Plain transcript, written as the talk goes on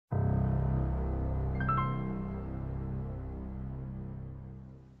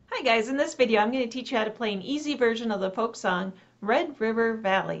Hi guys, in this video I'm going to teach you how to play an easy version of the folk song Red River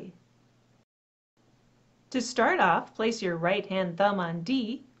Valley. To start off, place your right hand thumb on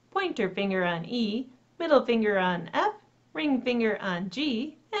D, pointer finger on E, middle finger on F, ring finger on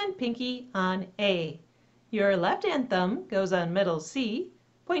G, and pinky on A. Your left hand thumb goes on middle C,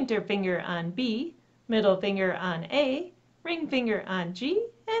 pointer finger on B, middle finger on A, ring finger on G,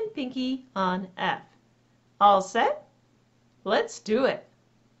 and pinky on F. All set? Let's do it!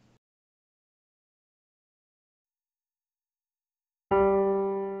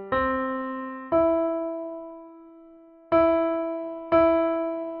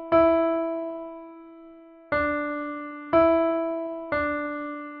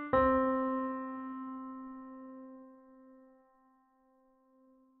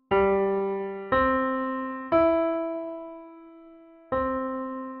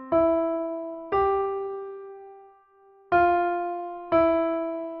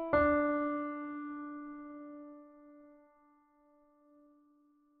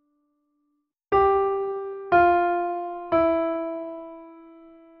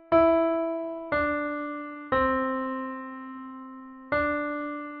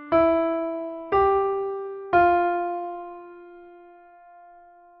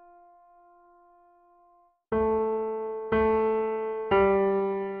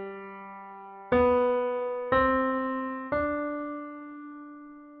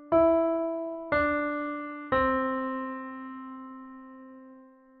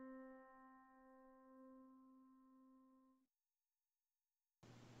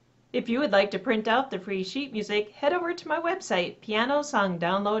 If you would like to print out the free sheet music, head over to my website,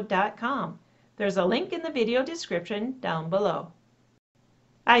 pianosongdownload.com. There's a link in the video description down below.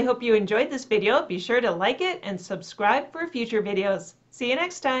 I hope you enjoyed this video. Be sure to like it and subscribe for future videos. See you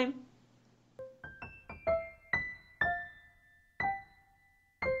next time.